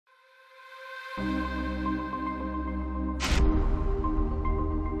So,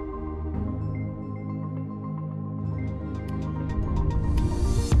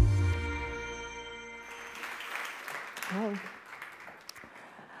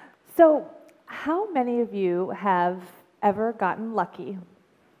 how many of you have ever gotten lucky?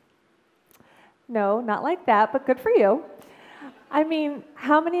 No, not like that, but good for you. I mean,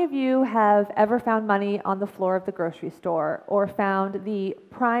 how many of you have ever found money on the floor of the grocery store or found the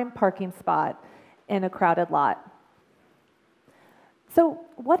prime parking spot in a crowded lot? So,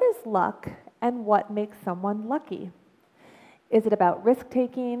 what is luck and what makes someone lucky? Is it about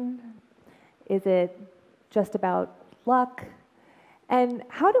risk-taking? Is it just about luck? And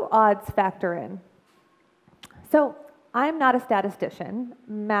how do odds factor in? So, I'm not a statistician.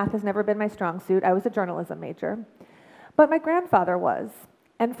 Math has never been my strong suit. I was a journalism major. But my grandfather was.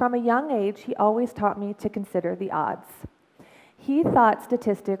 And from a young age, he always taught me to consider the odds. He thought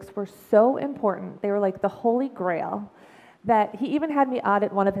statistics were so important, they were like the holy grail, that he even had me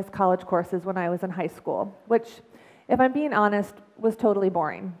audit one of his college courses when I was in high school, which, if I'm being honest, was totally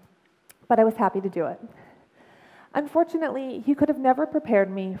boring. But I was happy to do it. Unfortunately, he could have never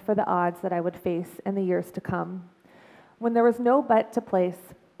prepared me for the odds that I would face in the years to come, when there was no bet to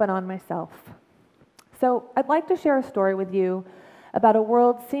place but on myself. So I'd like to share a story with you about a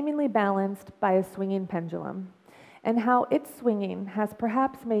world seemingly balanced by a swinging pendulum, and how its swinging has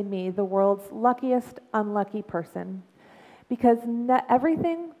perhaps made me the world's luckiest unlucky person, because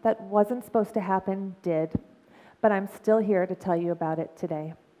everything that wasn't supposed to happen did, but I'm still here to tell you about it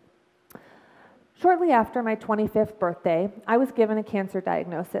today. Shortly after my 25th birthday, I was given a cancer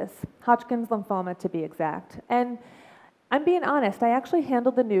diagnosis, Hodgkin's lymphoma to be exact. And I'm being honest, I actually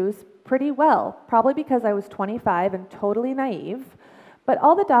handled the news pretty well, probably because I was 25 and totally naive, but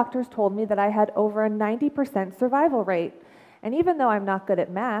all the doctors told me that I had over a 90% survival rate. And even though I'm not good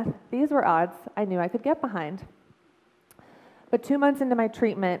at math, these were odds I knew I could get behind. But 2 months into my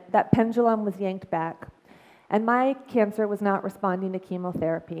treatment, that pendulum was yanked back, and my cancer was not responding to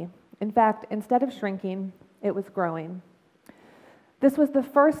chemotherapy. In fact, instead of shrinking, it was growing. This was the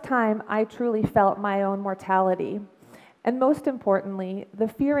first time I truly felt my own mortality, and most importantly, the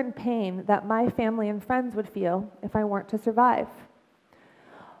fear and pain that my family and friends would feel if I weren't to survive.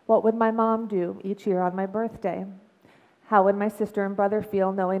 What would my mom do each year on my birthday? How would my sister and brother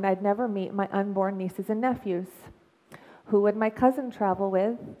feel knowing I'd never meet my unborn nieces and nephews? Who would my cousin travel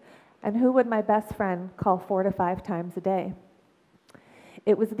with? And who would my best friend call 4 to 5 times a day?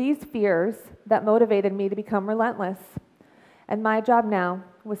 It was these fears that motivated me to become relentless, and my job now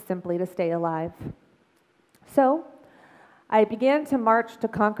was simply to stay alive. So, I began to march to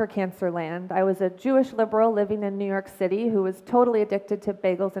conquer cancer land. I was a Jewish liberal living in New York City who was totally addicted to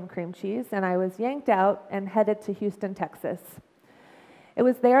bagels and cream cheese, and I was yanked out and headed to Houston, Texas. It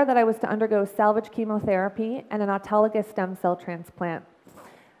was there that I was to undergo salvage chemotherapy and an autologous stem cell transplant.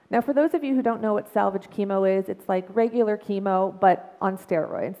 Now, for those of you who don't know what salvage chemo is, it's like regular chemo, but on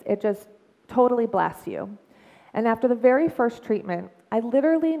steroids. It just totally blasts you. And after the very first treatment, I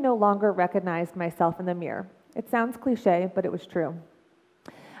literally no longer recognized myself in the mirror. It sounds cliche, but it was true.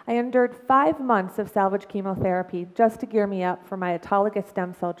 I endured 5 months of salvage chemotherapy just to gear me up for my autologous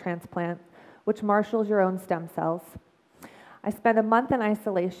stem cell transplant, which marshals your own stem cells. I spent a month in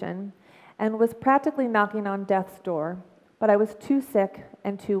isolation and was practically knocking on death's door, but I was too sick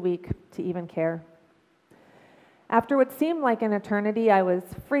and too weak to even care. After what seemed like an eternity, I was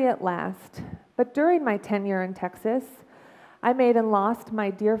free at last. But during my tenure in Texas, I made and lost my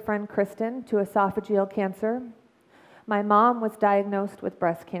dear friend Kristen to esophageal cancer. My mom was diagnosed with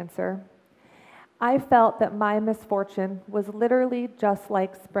breast cancer. I felt that my misfortune was literally just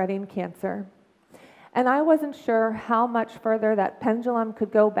like spreading cancer. And I wasn't sure how much further that pendulum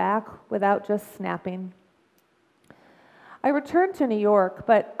could go back without just snapping. I returned to New York,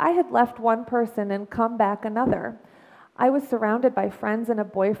 but I had left one person and come back another. I was surrounded by friends and a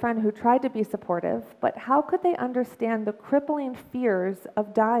boyfriend who tried to be supportive, but how could they understand the crippling fears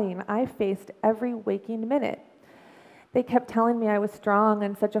of dying I faced every waking minute? They kept telling me I was strong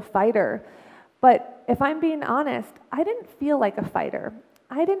and such a fighter, but if I'm being honest, I didn't feel like a fighter.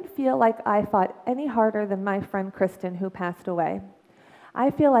 I didn't feel like I fought any harder than my friend Kristen, who passed away.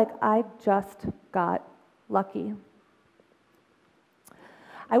 I feel like I just got lucky.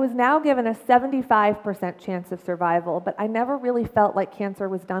 I was now given a 75% chance of survival, but I never really felt like cancer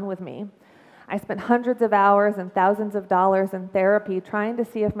was done with me. I spent hundreds of hours and thousands of dollars in therapy trying to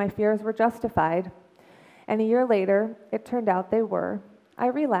see if my fears were justified. And a year later, it turned out they were. I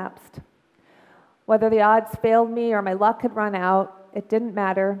relapsed. Whether the odds failed me or my luck had run out, it didn't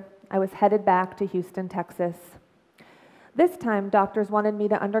matter. I was headed back to Houston, Texas. This time, doctors wanted me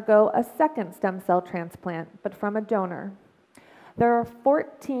to undergo a second stem cell transplant, but from a donor. There are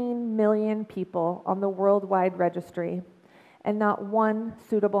 14 million people on the worldwide registry, and not one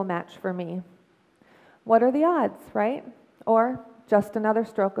suitable match for me. What are the odds, right? Or just another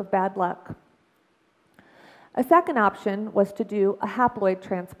stroke of bad luck. A second option was to do a haploid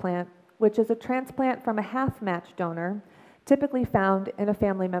transplant, which is a transplant from a half-match donor, typically found in a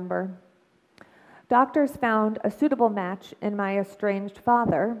family member. Doctors found a suitable match in my estranged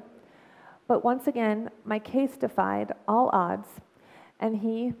father, but once again, my case defied all odds, and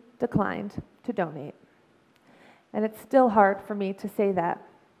he declined to donate. And it's still hard for me to say that.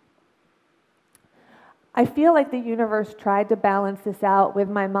 I feel like the universe tried to balance this out with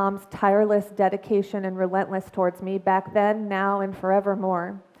my mom's tireless dedication and relentless towards me back then, now, and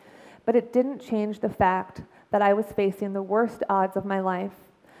forevermore. But it didn't change the fact that I was facing the worst odds of my life.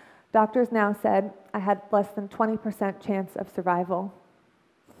 Doctors now said I had less than 20% chance of survival.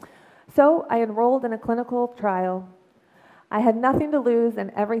 So I enrolled in a clinical trial. I had nothing to lose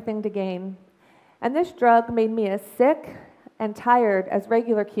and everything to gain. And this drug made me as sick and tired as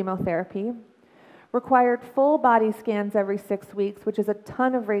regular chemotherapy, required full body scans every 6 weeks, which is a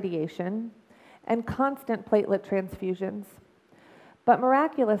ton of radiation, and constant platelet transfusions. But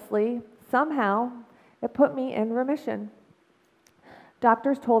miraculously, somehow, it put me in remission.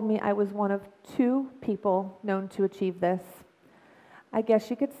 Doctors told me I was one of 2 people known to achieve this. I guess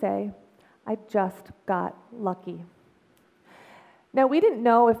you could say I just got lucky. Now, we didn't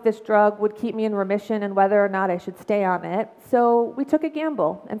know if this drug would keep me in remission and whether or not I should stay on it, so we took a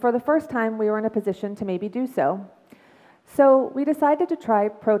gamble, and for the first time, we were in a position to maybe do so. So we decided to try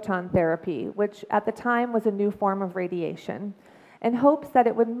proton therapy, which at the time was a new form of radiation, in hopes that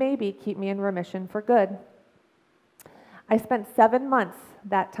it would maybe keep me in remission for good. I spent 7 months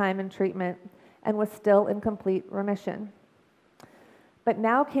that time in treatment and was still in complete remission. But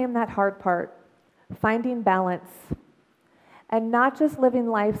now came that hard part, finding balance. And not just living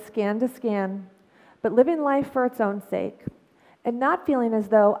life scan to scan, but living life for its own sake, and not feeling as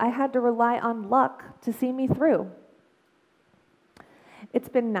though I had to rely on luck to see me through. It's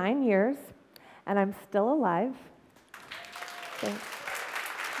been 9 years, and I'm still alive. Thanks.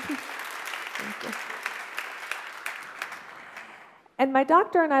 Thank you. And my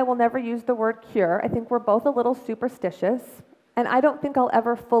doctor and I will never use the word cure. I think we're both a little superstitious, and I don't think I'll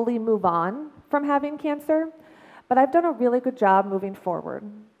ever fully move on from having cancer, but I've done a really good job moving forward.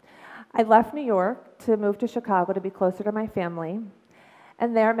 I left New York to move to Chicago to be closer to my family,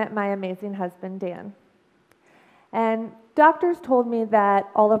 and there met my amazing husband, Dan. And doctors told me that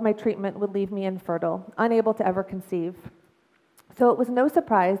all of my treatment would leave me infertile, unable to ever conceive. So it was no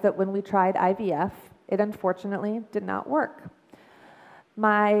surprise that when we tried IVF, it unfortunately did not work.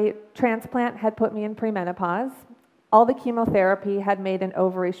 My transplant had put me in premenopause. All the chemotherapy had made an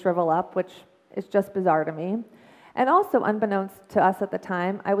ovary shrivel up, which is just bizarre to me. And also, unbeknownst to us at the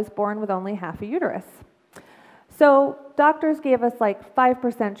time, I was born with only half a uterus. So doctors gave us like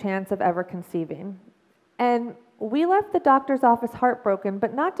 5% chance of ever conceiving. And we left the doctor's office heartbroken,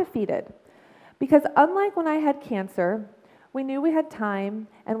 but not defeated. Because unlike when I had cancer, we knew we had time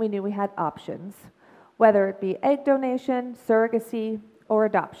and we knew we had options, whether it be egg donation, surrogacy, or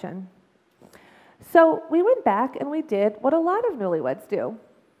adoption. So we went back and we did what a lot of newlyweds do,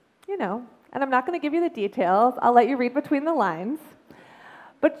 and I'm not going to give you the details. I'll let you read between the lines.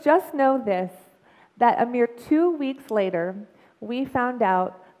 But just know this, that a mere 2 weeks later, we found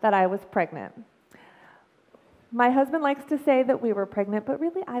out that I was pregnant. My husband likes to say that we were pregnant, but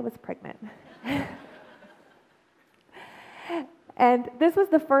really I was pregnant. And this was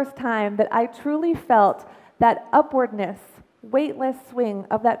the first time that I truly felt that upwardness, weightless swing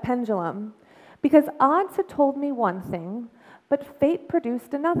of that pendulum, because odds had told me one thing, but fate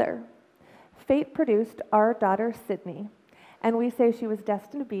produced another. Fate produced our daughter, Sydney, and we say she was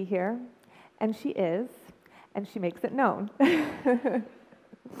destined to be here, and she is, and she makes it known.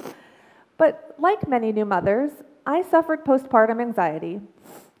 But like many new mothers, I suffered postpartum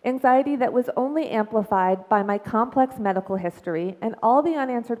anxiety that was only amplified by my complex medical history and all the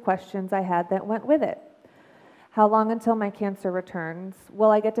unanswered questions I had that went with it. How long until my cancer returns?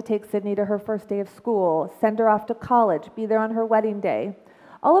 Will I get to take Sydney to her first day of school, send her off to college, be there on her wedding day?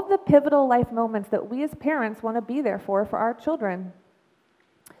 All of the pivotal life moments that we as parents want to be there for our children.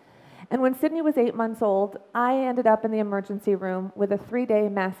 And when Sydney was 8 months old, I ended up in the emergency room with a 3-day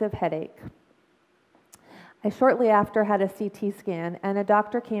massive headache. I shortly after had a CT scan, and a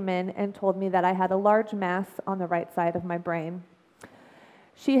doctor came in and told me that I had a large mass on the right side of my brain.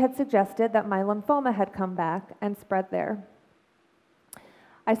 She had suggested that my lymphoma had come back and spread there.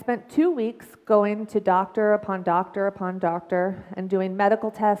 I spent 2 weeks going to doctor upon doctor upon doctor and doing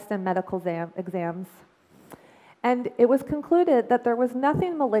medical tests and medical exams. And it was concluded that there was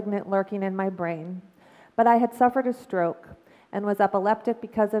nothing malignant lurking in my brain, but I had suffered a stroke and was epileptic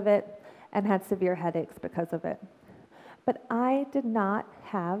because of it and had severe headaches because of it. But I did not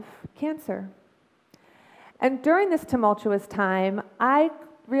have cancer. And during this tumultuous time, I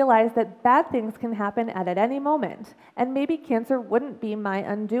realized that bad things can happen at any moment, and maybe cancer wouldn't be my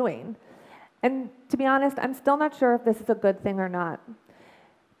undoing. And to be honest, I'm still not sure if this is a good thing or not.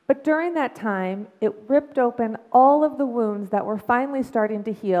 But during that time, it ripped open all of the wounds that were finally starting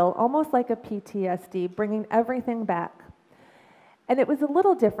to heal, almost like a PTSD, bringing everything back. And it was a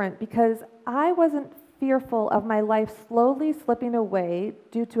little different because I wasn't fearful of my life slowly slipping away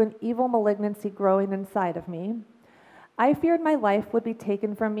due to an evil malignancy growing inside of me. I feared my life would be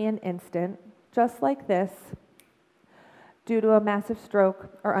taken from me in an instant, just like this, due to a massive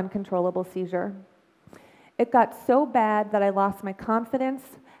stroke or uncontrollable seizure. It got so bad that I lost my confidence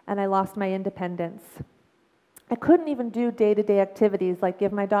and I lost my independence. I couldn't even do day-to-day activities like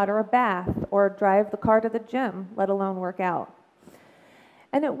give my daughter a bath or drive the car to the gym, let alone work out.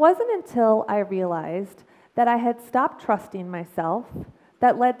 And it wasn't until I realized that I had stopped trusting myself,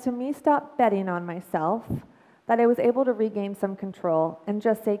 that led to me stop betting on myself, that I was able to regain some control and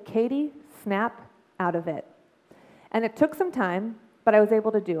just say, Katie, snap out of it. And it took some time, but I was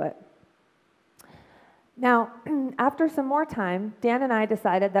able to do it. Now, after some more time, Dan and I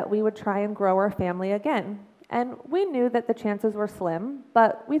decided that we would try and grow our family again. And we knew that the chances were slim,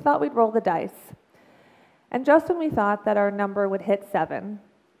 but we thought we'd roll the dice. And just when we thought that our number would hit 7,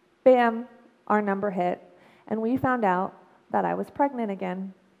 bam, our number hit, and we found out that I was pregnant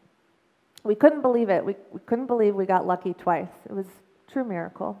again. We couldn't believe it. We couldn't believe we got lucky twice. It was a true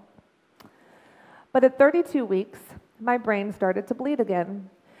miracle. But at 32 weeks, my brain started to bleed again.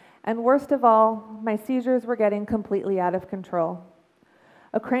 And worst of all, my seizures were getting completely out of control.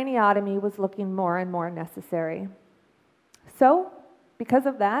 A craniotomy was looking more and more necessary. So, because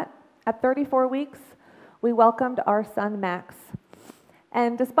of that, at 34 weeks, we welcomed our son, Max.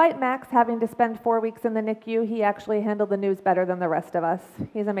 And despite Max having to spend 4 weeks in the NICU, he actually handled the news better than the rest of us.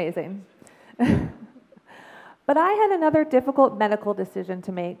 He's amazing. But I had another difficult medical decision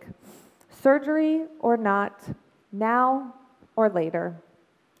to make. Surgery or not, now or later.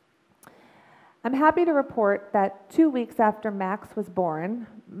 I'm happy to report that 2 weeks after Max was born,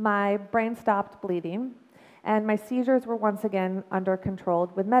 my brain stopped bleeding, and my seizures were once again under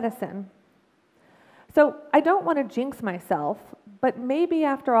control with medicine. So I don't want to jinx myself, but maybe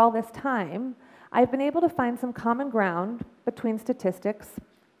after all this time, I've been able to find some common ground between statistics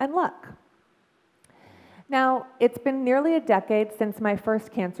and luck. Now, it's been nearly a decade since my first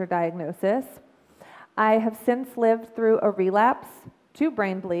cancer diagnosis. I have since lived through a relapse, 2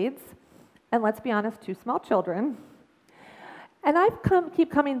 brain bleeds, and let's be honest, 2 small children. And I keep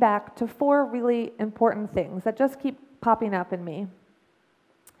coming back to 4 really important things that just keep popping up in me.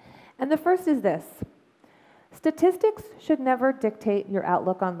 And the first is this. Statistics should never dictate your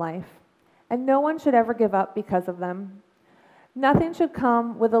outlook on life, and no one should ever give up because of them. Nothing should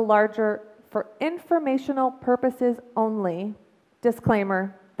come with a larger, for informational purposes only,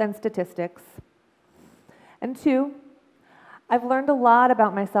 disclaimer than statistics. And 2, I've learned a lot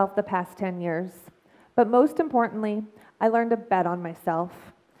about myself the past 10 years, but most importantly, I learned to bet on myself.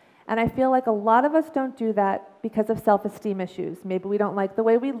 And I feel like a lot of us don't do that because of self-esteem issues. Maybe we don't like the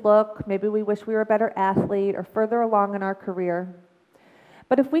way we look, maybe we wish we were a better athlete or further along in our career.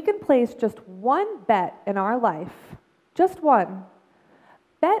 But if we can place just one bet in our life, just one,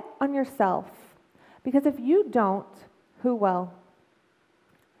 bet on yourself. Because if you don't, who will?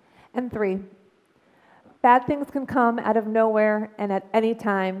 And 3, bad things can come out of nowhere and at any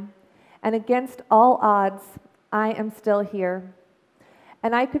time. And against all odds, I am still here.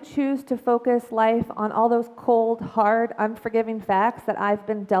 And I could choose to focus life on all those cold, hard, unforgiving facts that I've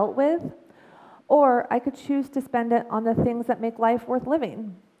been dealt with, or I could choose to spend it on the things that make life worth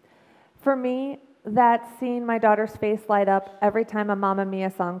living. For me, that's seeing my daughter's face light up every time a Mamma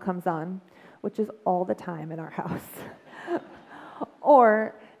Mia song comes on, which is all the time in our house.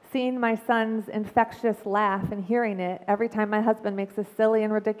 Or seeing my son's infectious laugh and hearing it every time my husband makes a silly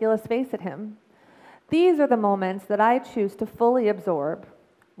and ridiculous face at him. These are the moments that I choose to fully absorb,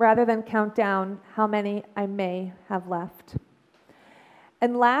 rather than count down how many I may have left.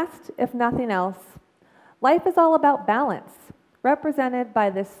 And last, if nothing else, life is all about balance, represented by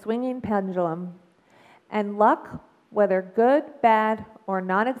this swinging pendulum. And luck, whether good, bad, or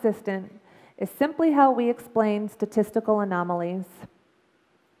non-existent, is simply how we explain statistical anomalies.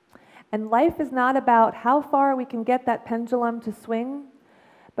 And life is not about how far we can get that pendulum to swing,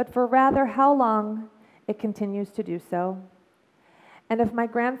 but for rather how long it continues to do so. And if my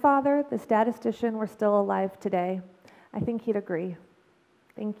grandfather, the statistician, were still alive today, I think he'd agree.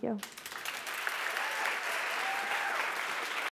 Thank you.